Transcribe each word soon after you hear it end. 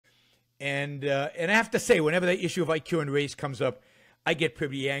And I have to say, whenever the issue of IQ and race comes up, I get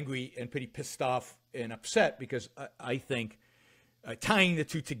pretty angry and pretty pissed off and upset, because I think tying the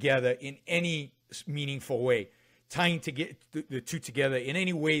two together in any meaningful way, tying to get the two together in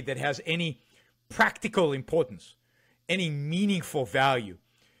any way that has any practical importance, any meaningful value,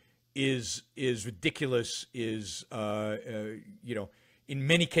 is ridiculous, is you know, in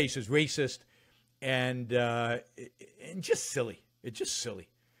many cases racist, and just silly. It's just silly,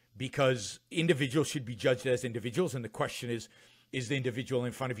 because individuals should be judged as individuals, and the question is the individual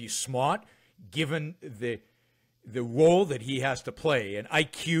in front of you smart, given the role that he has to play? And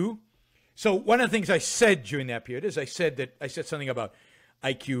IQ. So one of the things I said during that period is I said something about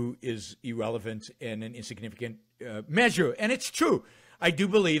IQ is irrelevant and an insignificant measure, and it's true. I do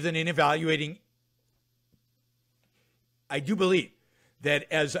believe that in evaluating, I do believe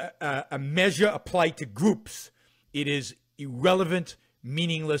that as a measure applied to groups, it is irrelevant,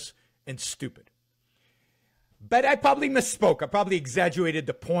 meaningless, and stupid. But I probably misspoke. I probably exaggerated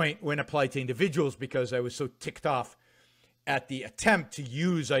the point when applied to individuals, because I was so ticked off at the attempt to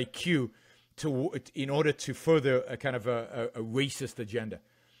use IQ in order to further a kind of a racist agenda.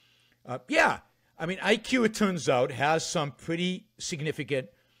 Yeah, I mean, IQ, it turns out, has some pretty significant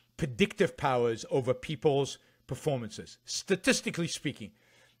predictive powers over people's performances. Statistically speaking,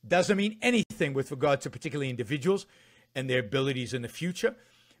 doesn't mean anything with regard to particularly individuals and their abilities in the future.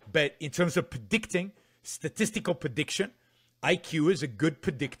 But in terms of predicting, statistical prediction, IQ is a good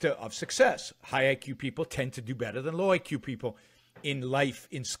predictor of success. High IQ people tend to do better than low IQ people in life,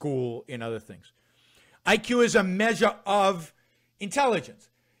 in school, in other things. IQ is a measure of intelligence.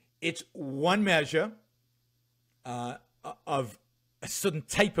 It's one measure of a certain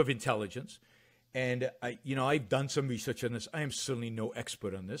type of intelligence. And I've done some research on this. I am certainly no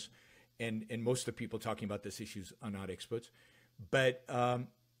expert on this, and most of the people talking about this issues are not experts. But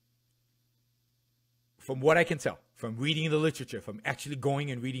from what I can tell, from reading the literature, from actually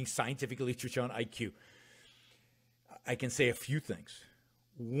going and reading scientific literature on IQ, I can say a few things.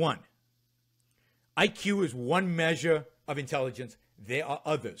 One, IQ is one measure of intelligence. There are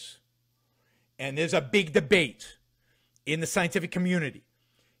others. And there's a big debate in the scientific community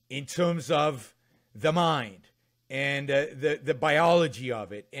in terms of the mind and the biology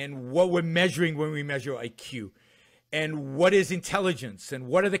of it, and what we're measuring when we measure IQ, and what is intelligence, and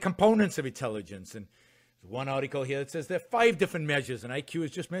what are the components of intelligence. And there's one article here that says there are 5 different measures, and IQ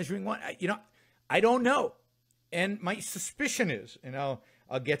is just measuring one. I don't know. And my suspicion is, and I'll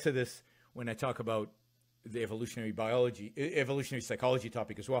get to this when I talk about the evolutionary psychology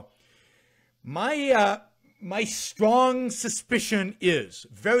topic as well. My strong suspicion is,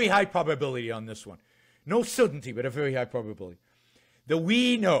 very high probability on this one, no certainty, but a very high probability, that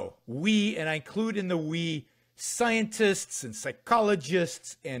we know, and I include in the we scientists and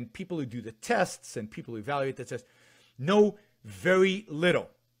psychologists and people who do the tests and people who evaluate the tests, know very little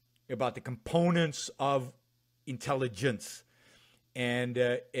about the components of intelligence, and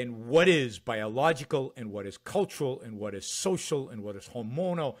what is biological, and what is cultural, and what is social, and what is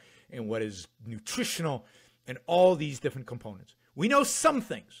hormonal, and what is nutritional, and all these different components. We know some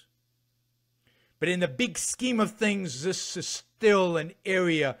things, but in the big scheme of things, this is still an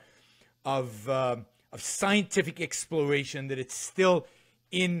area of scientific exploration that it's still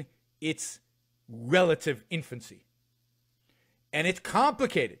in its relative infancy. And it's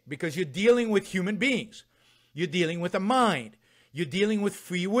complicated because you're dealing with human beings. You're dealing with a mind. You're dealing with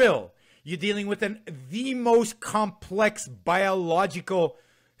free will. You're dealing with the most complex biological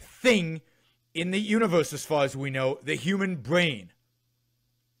thing in the universe, as far as we know, the human brain.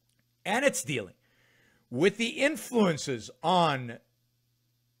 And it's dealing with the influences on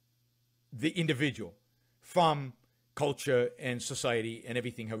the individual from culture and society and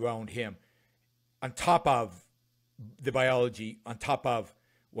everything around him, on top of the biology, on top of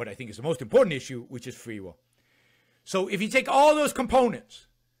what I think is the most important issue, which is free will. So if you take all those components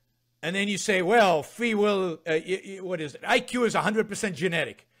and then you say, well, free will, what is it? IQ is 100%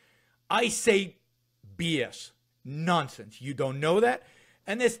 genetic. I say BS, nonsense. You don't know that.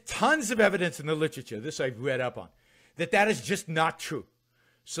 And there's tons of evidence in the literature, this I've read up on, that is just not true.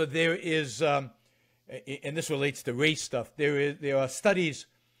 So there is, and this relates to race stuff, there are studies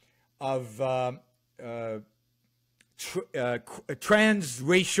of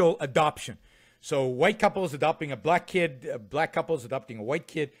transracial adoption. So white couples adopting a black kid, black couples adopting a white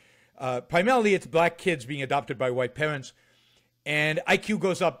kid. Primarily, it's black kids being adopted by white parents. And IQ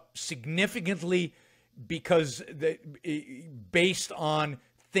goes up significantly because based on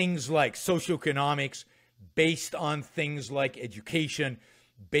things like socioeconomics, based on things like education,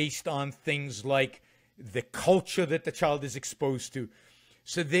 based on things like the culture that the child is exposed to.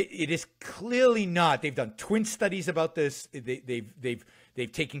 So it is clearly not. They've done twin studies about this.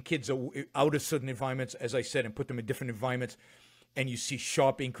 They've taken kids out of certain environments, as I said, and put them in different environments, and you see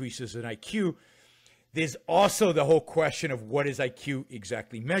sharp increases in IQ. There's also the whole question of what is IQ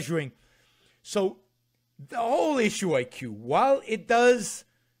exactly measuring. So the whole issue IQ, while it does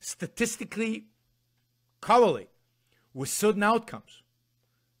statistically correlate with certain outcomes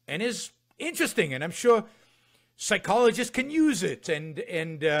and is interesting, and I'm sure psychologists can use it and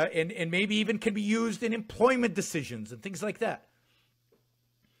maybe even can be used in employment decisions and things like that.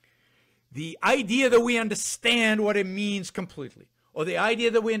 The idea that we understand what it means completely, or the idea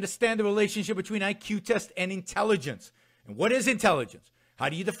that we understand the relationship between IQ test and intelligence. And what is intelligence? How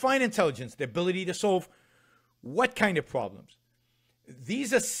do you define intelligence? The ability to solve what kind of problems?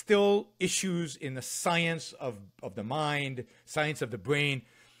 These are still issues in the science of the mind, science of the brain,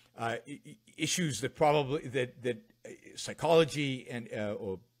 issues that probably that psychology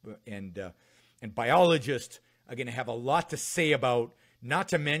and biologists are going to have a lot to say about. Not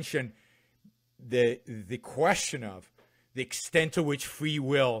to mention the question of the extent to which free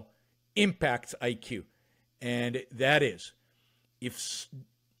will impacts IQ, and that is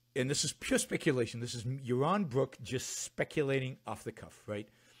and this is pure speculation. This is Yaron Brook just speculating off the cuff, right?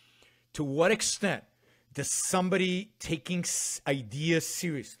 To what extent does somebody taking ideas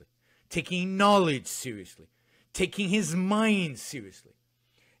seriously, taking knowledge seriously, taking his mind seriously,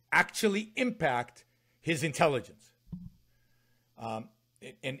 actually impact his intelligence?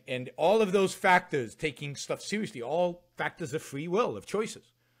 And all of those factors, taking stuff seriously, all factors of free will, of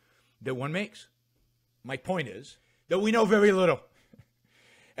choices that one makes. My point is that we know very little.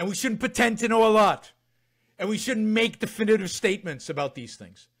 And we shouldn't pretend to know a lot. And we shouldn't make definitive statements about these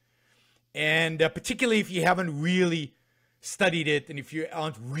things. And particularly if you haven't really studied it and if you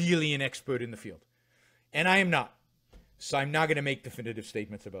aren't really an expert in the field. And I am not. So I'm not going to make definitive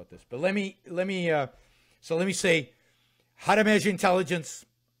statements about this. But let me say, how to measure intelligence,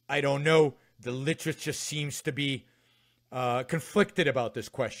 I don't know. The literature seems to be conflicted about this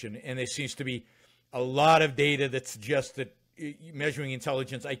question. And there seems to be a lot of data that suggests that measuring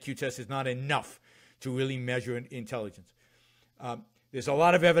intelligence, IQ test, is not enough to really measure intelligence. There's a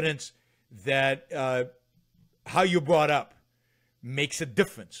lot of evidence that how you're brought up makes a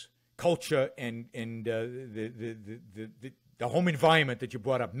difference. Culture and the home environment that you're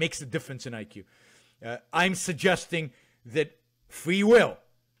brought up makes a difference in IQ. I'm suggesting that free will,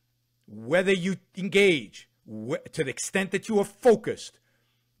 whether you engage, to the extent that you are focused,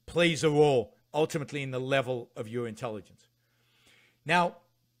 plays a role ultimately in the level of your intelligence. Now,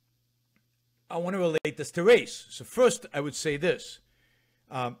 I want to relate this to race. So first, I would say this.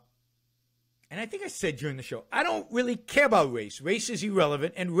 And I think I said during the show, I don't really care about race. Race is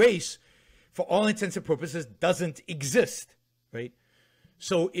irrelevant, and race, for all intents and purposes, doesn't exist, right?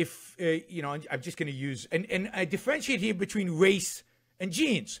 So if, I'm just going to use, and I differentiate here between race and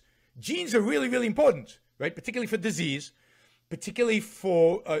genes. Genes are really, really important, right? Particularly for disease, particularly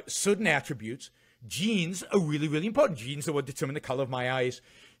for certain attributes. Genes are really, really important. Genes are what determine the color of my eyes.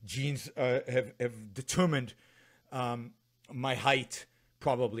 Genes have determined my height,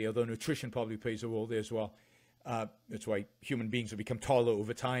 probably, although nutrition probably plays a role there as well. That's why human beings have become taller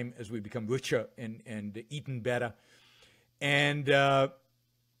over time as we become richer and eaten better. And,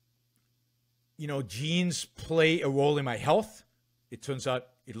 genes play a role in my health. It turns out,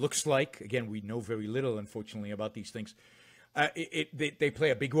 it looks like, again, we know very little, unfortunately, about these things. They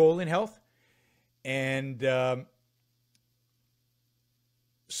play a big role in health. And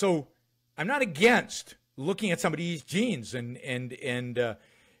so I'm not against looking at somebody's genes and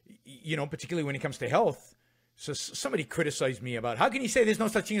particularly when it comes to health. So somebody criticized me about, how can you say there's no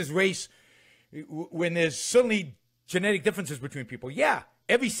such thing as race when there's certainly genetic differences between people? Yeah,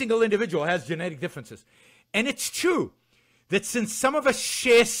 every single individual has genetic differences. And it's true that since some of us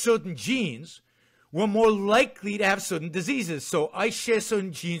share certain genes, we're more likely to have certain diseases. So I share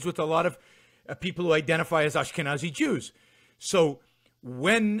certain genes with a lot of people who identify as Ashkenazi Jews. So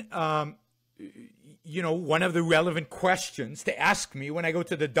when, one of the relevant questions to ask me when I go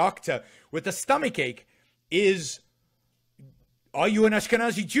to the doctor with a stomach ache is, are you an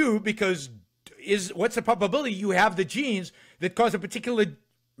Ashkenazi Jew? Because what's the probability you have the genes that cause a particular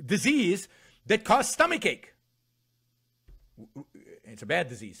disease that cause stomach ache? It's a bad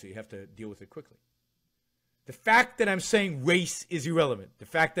disease, so you have to deal with it quickly. The fact that I'm saying race is irrelevant, the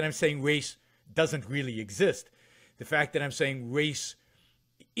fact that I'm saying race doesn't really exist, the fact that I'm saying race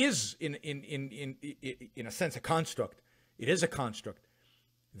is in a sense a construct, it is a construct,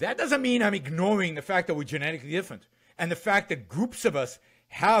 that doesn't mean I'm ignoring the fact that we're genetically different and the fact that groups of us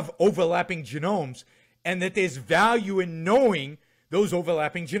have overlapping genomes and that there's value in knowing those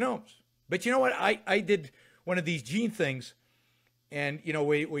overlapping genomes. But you know what? I did one of these gene things, and you know,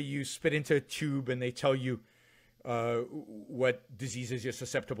 where you spit into a tube and they tell you what diseases you're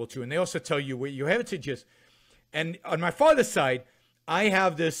susceptible to, and they also tell you where your heritage is. And on my father's side, I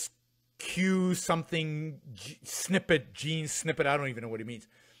have this Q something snippet, gene snippet, I don't even know what it means.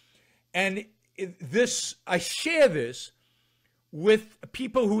 And I share this with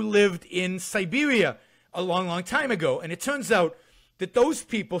people who lived in Siberia a long, long time ago. And it turns out that those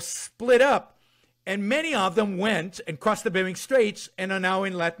people split up, and many of them went and crossed the Bering Straits and are now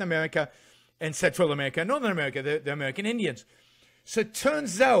in Latin America and Central America and Northern America, the American Indians. So it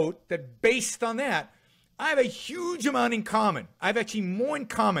turns out that based on that, I have a huge amount in common. I have actually more in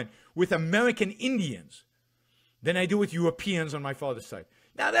common with American Indians than I do with Europeans on my father's side.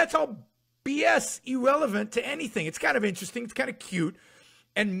 Now, that's all BS, irrelevant to anything. It's kind of interesting. It's kind of cute.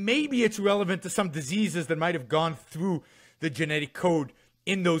 And maybe it's relevant to some diseases that might have gone through the genetic code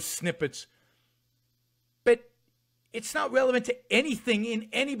in those snippets. But it's not relevant to anything in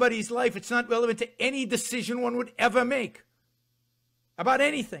anybody's life. It's not relevant to any decision one would ever make about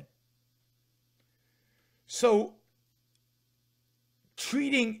anything. So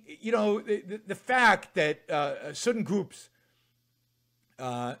treating, you know, the fact that certain groups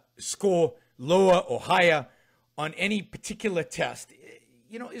score lower or higher on any particular test,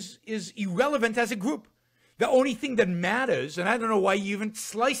 you know, is irrelevant as a group. The only thing that matters, and I don't know why you even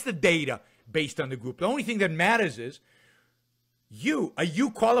slice the data based on the group, the only thing that matters is are you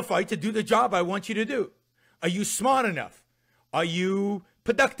qualified to do the job I want you to do? Are you smart enough? Are you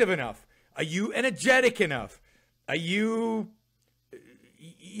productive enough? Are you energetic enough? Are you,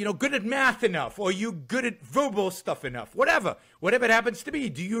 you know, good at math enough? Or are you good at verbal stuff enough? Whatever it happens to be.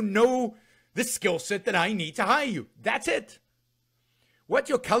 Do you know the skill set that I need to hire you? That's it. What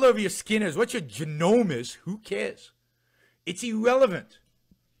your color of your skin is, what your genome is, who cares? It's irrelevant.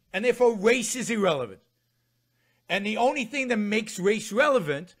 And therefore race is irrelevant. And the only thing that makes race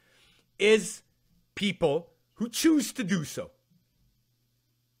relevant is people who choose to do so.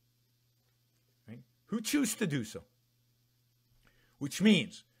 Right? Who choose to do so. Which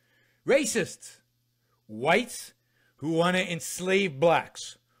means racists, whites who want to enslave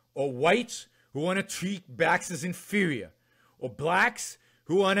blacks, or whites who want to treat blacks as inferior, or blacks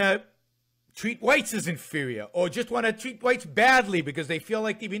who want to treat whites as inferior, or just want to treat whites badly because they feel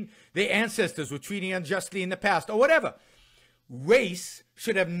like even their ancestors were treating unjustly in the past, or whatever. Race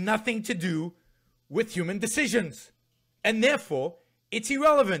should have nothing to do with human decisions, and therefore it's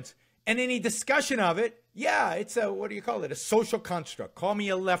irrelevant. And any discussion of it, yeah, it's a, what do you call it, a social construct. Call me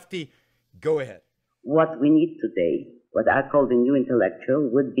a lefty, go ahead. What we need today, what I call the new intellectual,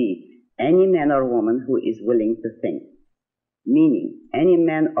 would be any man or woman who is willing to think. Meaning, any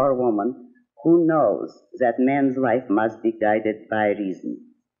man or woman who knows that man's life must be guided by reason,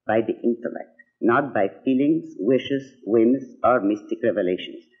 by the intellect, not by feelings, wishes, whims, or mystic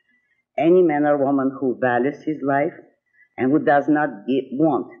revelations. Any man or woman who values his life and who does not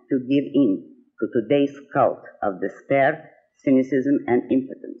want to give in to today's cult of despair, cynicism, and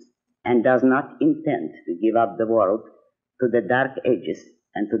impotence, and does not intend to give up the world to the dark ages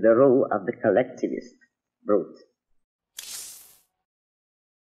and to the rule of the collectivist brute.